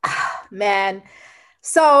man,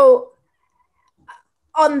 so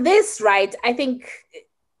on this, right, I think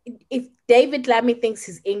if David Lammy thinks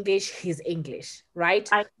he's English, right?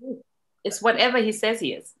 It's whatever he says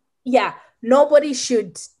he is. Yeah, nobody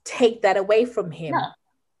should take that away from him. No.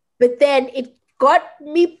 But then it got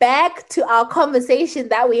me back to our conversation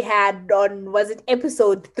that we had on, was it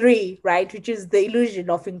episode 3, right? Which is the illusion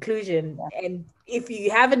of inclusion. Yeah. And if you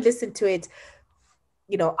haven't listened to it,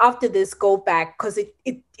 after this, go back, because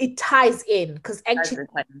it ties in. Because actually,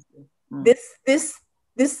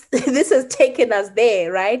 this has taken us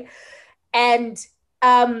there, right? And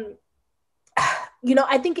I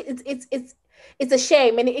think it's a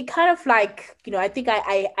shame, and it kind of like, I think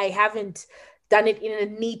I haven't done it in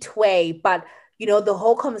a neat way, but the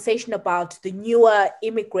whole conversation about the newer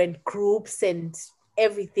immigrant groups and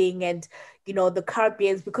everything, and the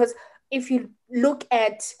Caribbeans, because if you look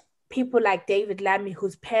at people like David Lammy,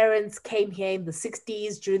 whose parents came here in the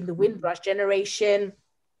 60s during the Windrush generation,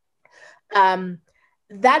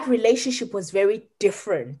 that relationship was very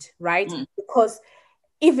different, right? Because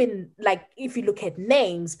even like if you look at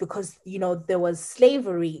names, because there was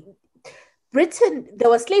slavery. There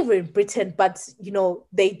was slavery in Britain, but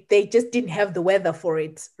they just didn't have the weather for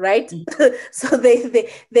it, right? So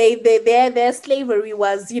their slavery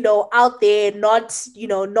was out there, not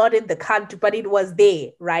not in the country, but it was there,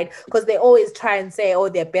 right? Because they always try and say, oh,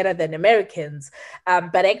 they're better than Americans,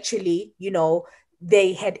 but actually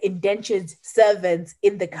they had indentured servants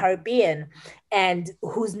in the Caribbean, and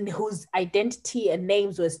whose identity and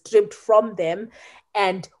names were stripped from them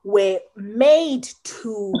and were made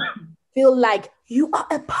to feel like you are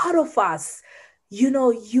a part of us.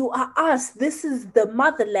 You are us. This is the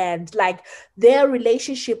motherland. Like, their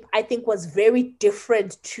relationship, I think, was very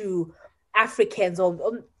different to Africans.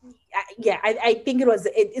 I think it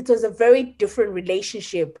was a very different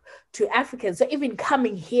relationship to Africans. So even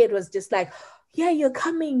coming here, it was just like, yeah, you're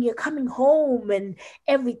coming home and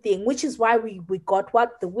everything, which is why we got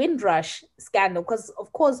the Windrush scandal. Because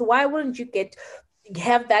of course, why wouldn't you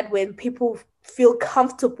have that when people feel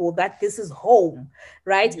comfortable that this is home,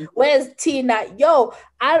 right? Mm-hmm. Whereas Tina,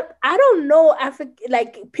 I don't know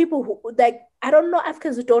people who I don't know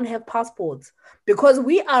Africans who don't have passports, because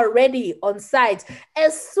we are already on site.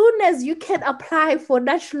 As soon as you can apply for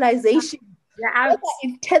naturalization,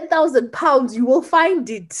 in 10,000 pounds, you will find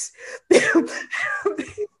it.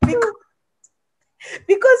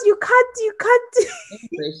 because you can't.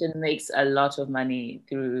 Immigration makes a lot of money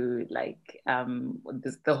through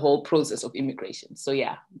the whole process of immigration. So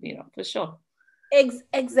yeah, for sure.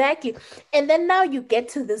 Exactly. And then now you get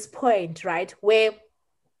to this point, right, where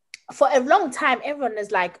for a long time everyone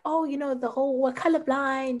is like, oh, the whole we're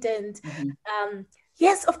colorblind, and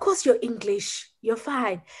yes, of course you're English, you're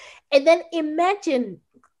fine. And then imagine,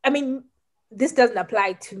 I mean, this doesn't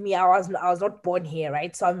apply to me. I was not born here,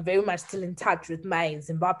 right? So I'm very much still in touch with my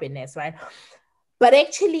Zimbabweanness, right? But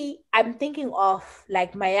actually, I'm thinking of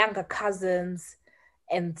like my younger cousins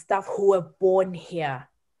and stuff who were born here.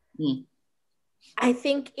 I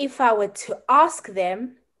think if I were to ask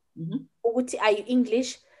them, are you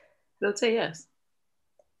English? They'll say yes.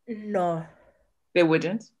 No. They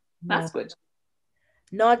wouldn't? No. That's good.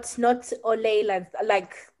 Not Ole,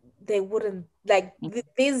 like they wouldn't, like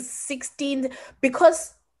these 16,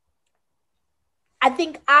 because I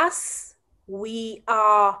think we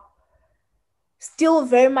are still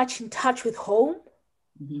very much in touch with home.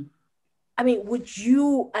 I mean, would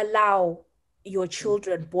you allow your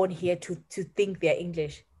children born here to think they're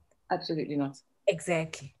English? Absolutely not.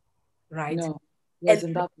 Exactly. Right. No.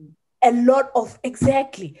 A lot of,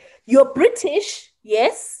 exactly. You're British,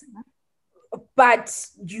 yes, but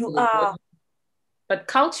you are. But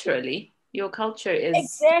culturally, your culture is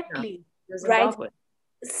exactly right.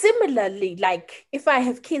 Similarly, like if I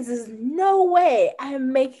have kids, there's no way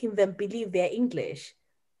I'm making them believe they're English.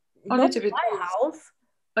 Only to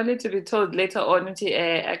be told later on,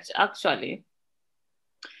 actually.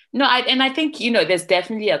 No, I think there's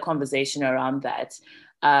definitely a conversation around that.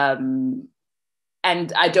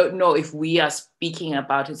 And I don't know if we are speaking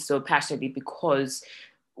about it so passionately because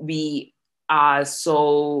we are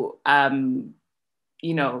so,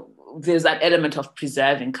 there's that element of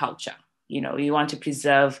preserving culture. You want to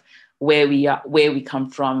preserve where we come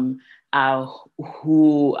from,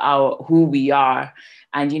 who we are,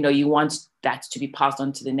 and you want that to be passed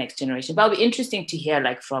on to the next generation. But it'll be interesting to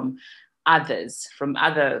hear from others, from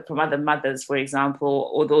other mothers, for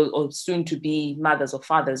example, or soon to be mothers or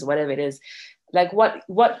fathers, whatever it is.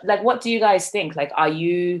 What do you guys think? What are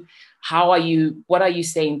you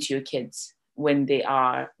saying to your kids when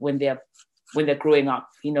they're growing up?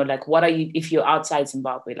 What are you, if you're outside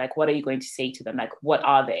Zimbabwe, what are you going to say to them? What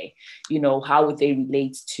are they? How would they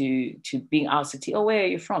relate to being our city? Oh, where are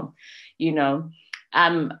you from?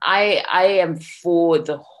 I am for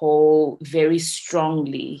the whole, very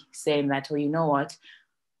strongly saying that, well, you know what?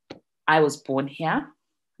 I was born here.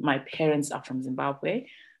 My parents are from Zimbabwe.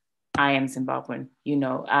 I am Zimbabwean,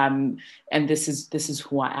 and this is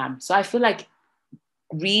who I am. So I feel like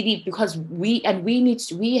really, because we need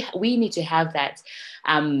to have that,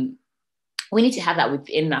 we need to have that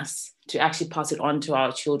within us to actually pass it on to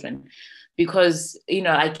our children. Because,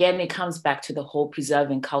 again, it comes back to the whole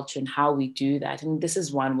preserving culture and how we do that. And this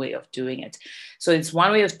is one way of doing it. So it's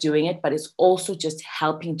one way of doing it, but it's also just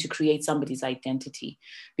helping to create somebody's identity.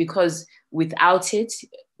 Because without it,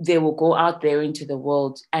 they will go out there into the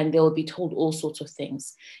world and they will be told all sorts of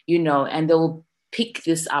things, and they will pick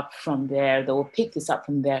this up from there. They will pick this up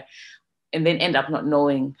from there and then end up not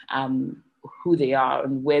knowing who they are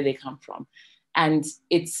and where they come from. And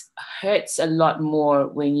it hurts a lot more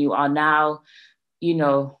when you are now,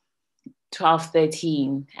 12,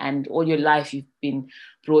 13, and all your life you've been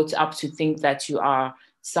brought up to think that you are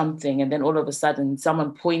something. And then all of a sudden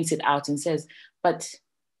someone points it out and says, but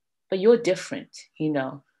you're different,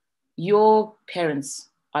 your parents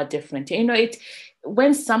are different.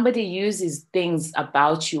 When somebody uses things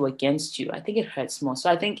about you against you, I think it hurts more. So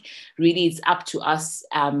I think really it's up to us,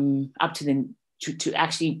 up to the to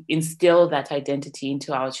actually instill that identity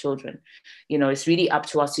into our children. You know, it's really up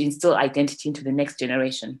to us to instill identity into the next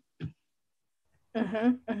generation.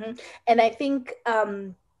 And I think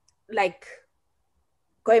like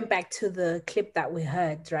going back to the clip that we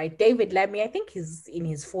heard, right? David Lammy, I think he's in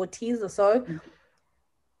his 40s or so.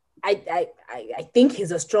 I think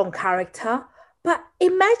he's a strong character, but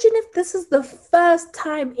imagine if this is the first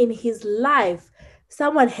time in his life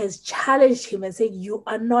someone has challenged him and said, you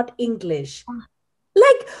are not English.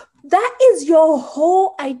 Like, that is your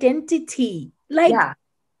whole identity. Like,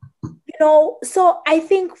 you know, so I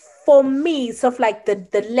think for me, sort of like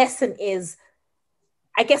the lesson is,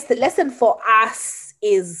 I guess the lesson for us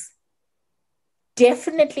is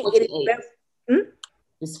definitely...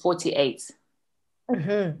 It's 48.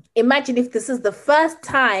 Imagine if this is the first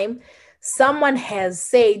time someone has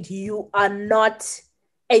said you are not,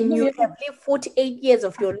 and you have lived 48 years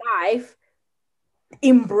of your life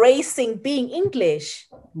embracing being English.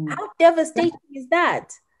 How devastating is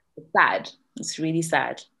that? It's sad. It's really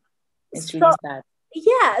sad. It's really sad.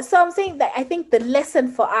 Yeah, so I'm saying that I think the lesson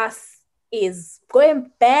for us is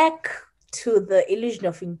going back to the illusion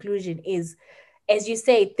of inclusion is, as you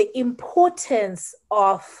say, the importance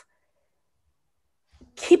of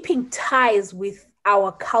keeping ties with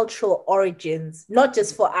our cultural origins, not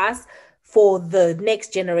just for us, for the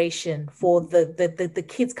next generation, for the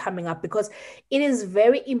kids coming up, because it is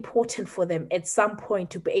very important for them at some point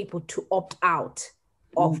to be able to opt out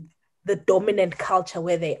of the dominant culture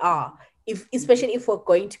where they are, especially if we're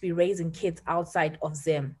going to be raising kids outside of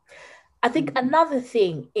Zim. I think another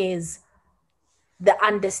thing is the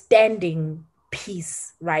understanding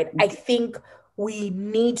piece, right? I think we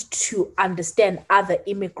need to understand other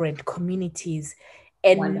immigrant communities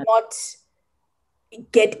and not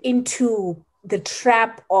get into the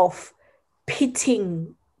trap of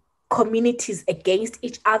pitting communities against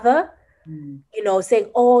each other, you know, saying,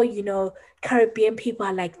 oh, you know, Caribbean people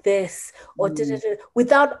are like this, or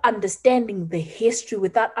without understanding the history,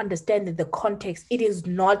 without understanding the context. It is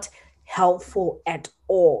not helpful at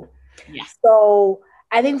all. Yeah. So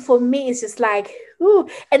I think for me, it's just like, ooh,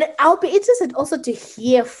 and I'll be interested also to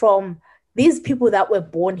hear from these people that were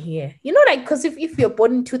born here. You know, like, because if you're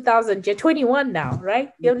born in 2000, you're 21 now,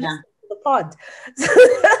 right? You're listening to the pod.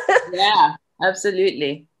 Yeah,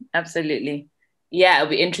 absolutely. Absolutely. Yeah, it'll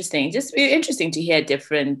be interesting. Just be interesting to hear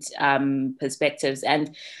different perspectives.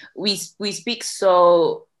 And we speak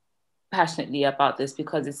so passionately about this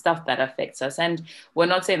because it's stuff that affects us. And we're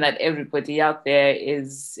not saying that everybody out there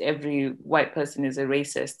every white person is a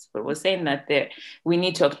racist, but we're saying that we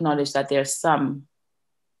need to acknowledge that there are some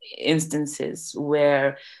instances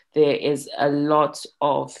where there is a lot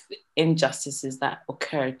of injustices that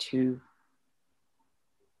occur to...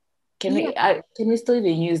 Can we still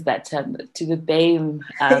even use that term, to the BAME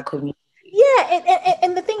community? Yeah,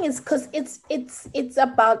 and the thing is, because it's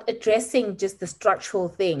about addressing just the structural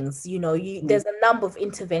things. You know, there's a number of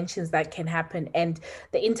interventions that can happen, and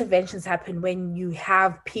the interventions happen when you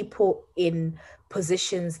have people in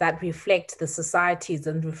positions that reflect the societies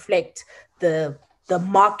and reflect the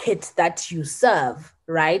market that you serve,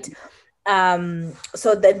 right?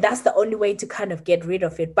 So then that's the only way to kind of get rid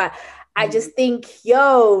of it. But I just think,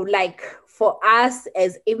 like, for us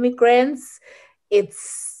as immigrants,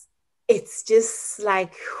 it's just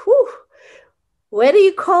like, whew, where do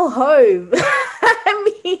you call home?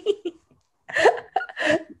 I mean,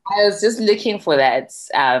 I was just looking for that.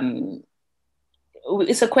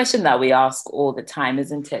 It's a question that we ask all the time,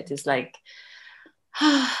 isn't it? It's like,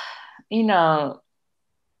 you know,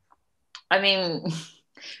 I mean,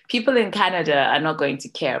 people in Canada are not going to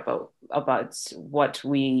care about what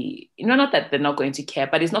we, not that they're not going to care,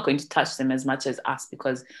 but it's not going to touch them as much as us,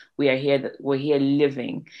 because we're here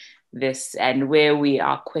living this, and where we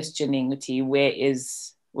are questioning, where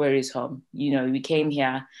is home? You know, we came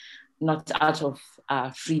here not out of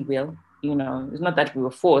free will. You know, it's not that we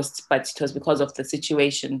were forced, but it was because of the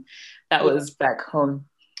situation that was back home.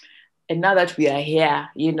 And now that we are here,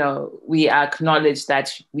 you know, we acknowledge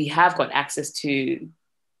that we have got access to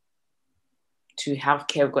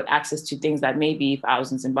healthcare, we've got access to things that maybe if I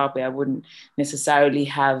was in Zimbabwe, I wouldn't necessarily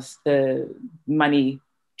have the money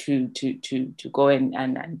to go in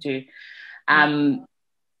and do.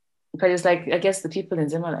 But it's like, I guess the people in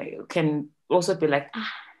Zimbabwe can also be like,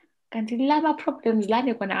 can't you have our problems?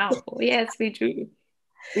 Yes, we do.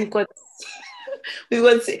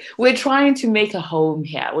 We're trying to make a home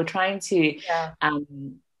here. We're trying to,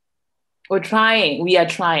 we are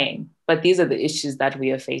trying, but these are the issues that we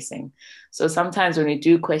are facing. So sometimes when we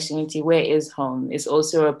do question, where is home? It's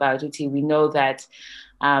also about, we know that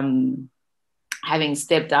having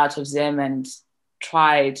stepped out of Zim and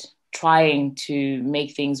tried trying to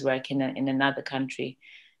make things work in another country.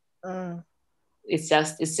 It's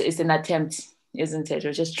an attempt, isn't it?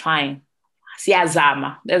 We're just trying.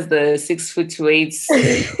 Siyazama. That's the 6'8".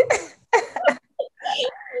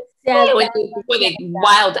 Before they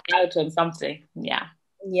wild out on something. Yeah.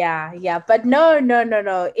 But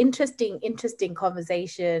no. Interesting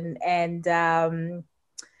conversation. And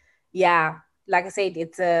like I said,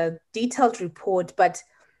 it's a detailed report, but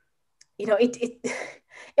it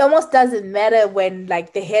almost doesn't matter when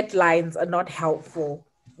like the headlines are not helpful,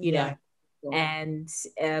 you know. And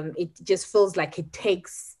it just feels like it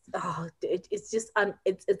takes it's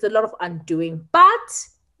a lot of undoing. But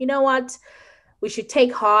you know what? We should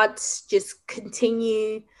take heart, just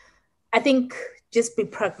continue. I think just be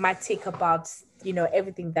pragmatic about,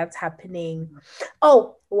 everything that's happening.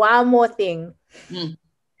 Oh, one more thing.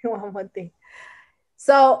 One more thing.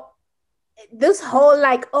 So this whole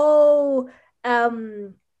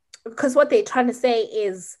because what they're trying to say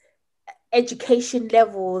is education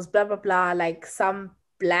levels, blah, blah, blah, like some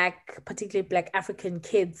particularly Black African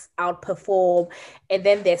kids outperform. And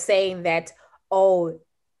then they're saying that,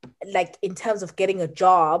 like in terms of getting a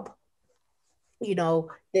job,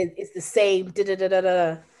 it's the same.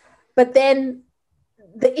 But then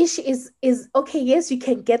the issue is okay, yes, you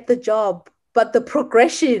can get the job, but the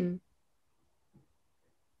progression.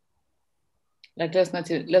 Like let's not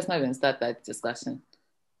even start that discussion.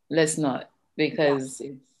 Let's not, because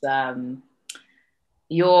it's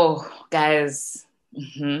your guys.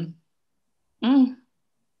 The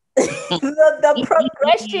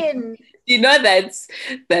progression. You know that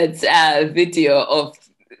video of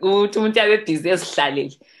umuntu abebizi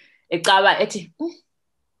esihlale eqaba ethi move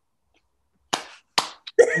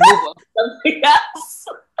on something else.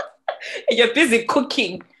 And you're busy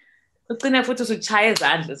cooking. Ugcina futhi usuchaya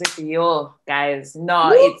izandla sethi yo guys,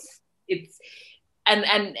 no, it's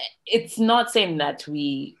and it's not saying that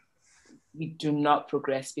we do not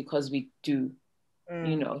progress, because we do.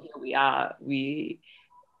 Here we are. We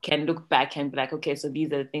can look back and be like, okay, so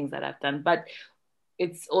these are the things that I've done. But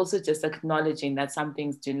it's also just acknowledging that some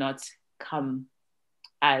things do not come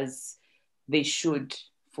as they should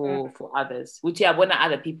for others. Which one are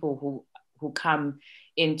other people who come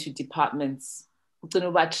into departments,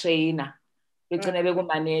 trainer,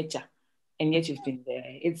 manager, and yet you've been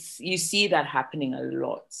there. You see that happening a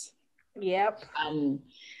lot. Yep.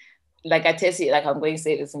 Like I tell you, like I'm going to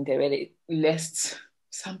say this in Ndebele, lest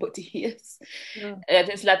somebody hears.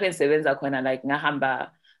 It's like ngahamba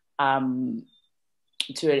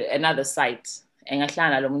to another site, and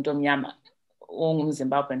ngahlangana lo muntu omnyama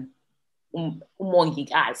ongumZimbabwean,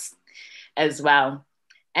 umongikazi as well.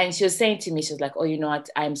 And she was saying to me, she was like, oh, you know what,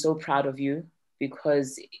 I'm so proud of you,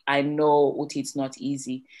 because I know it's not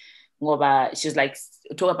easy. She was like,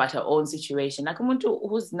 talking about her own situation. Like umuntu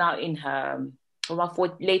who's now in her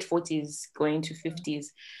late 40s, going to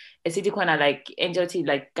 50s. Esithi khona like enjoy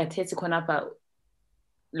like kathethi khona apha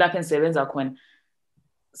lapha engisebenza khona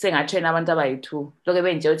sengatrain abantu abayi-2 lokho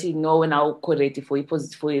benje no when awukho ready for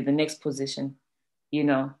the next position,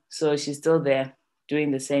 so she's still there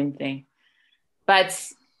doing the same thing.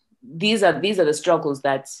 But these are the struggles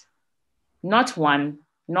that not one,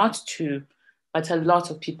 not two, but a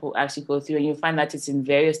lot of people actually go through, and you find that it's in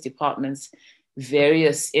various departments,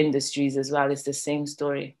 various industries as well. It's the same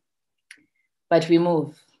story, but we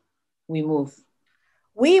move. But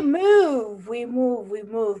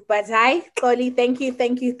Xoli,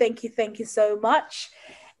 thank you so much.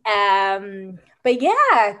 But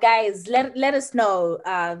yeah, guys, let us know.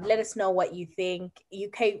 Let us know what you think.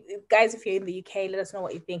 UK guys, if you're in the UK, let us know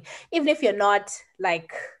what you think. Even if you're not,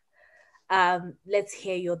 like, let's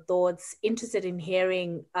hear your thoughts. Interested in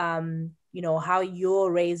hearing, how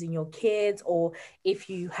you're raising your kids, or if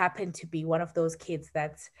you happen to be one of those kids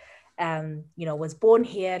that's was born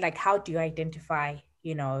here, like how do you identify,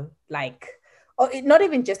 like, or not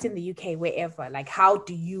even just in the UK, wherever, like how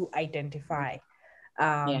do you identify?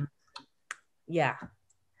 Yeah.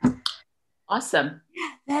 Awesome.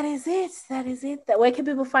 That is it. Where can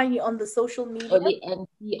people find you on the social media?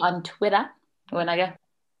 On Twitter.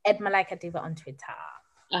 At Malaika Diva on Twitter.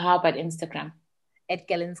 How about Instagram? At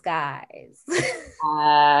Galen Skies.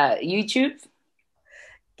 YouTube.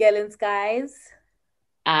 Galen Skies.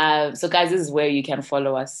 So guys, this is where you can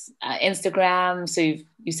follow us. Instagram. So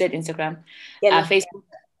you said Instagram. Facebook.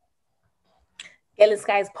 Galen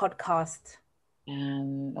Skies podcast.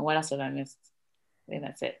 What else did I miss? I think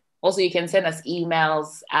that's it. Also, you can send us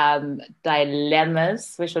emails,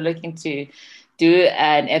 dilemmas, which we're looking to do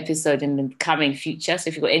an episode in the coming future. So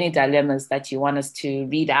if you've got any dilemmas that you want us to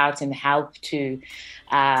read out and help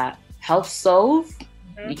solve,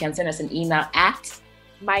 you can send us an email at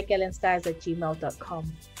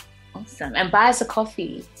mygalenskies@gmail.com. Awesome. And buy us a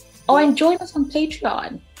coffee. Oh, and join us on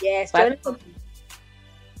Patreon. Yes, join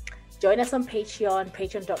us on Patreon,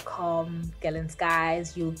 patreon.com, Galen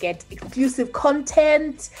Skies. You'll get exclusive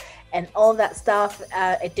content and all that stuff,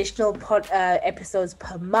 additional episodes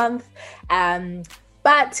per month.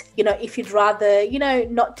 But, if you'd rather,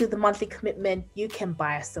 not do the monthly commitment, you can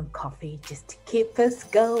buy us some coffee just to keep us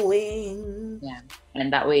going. Yeah.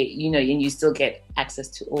 And that way, and you still get access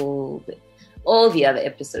to all the other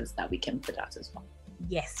episodes that we can put out as well.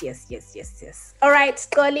 Yes. All right,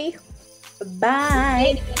 Scully.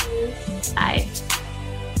 Bye. Bye.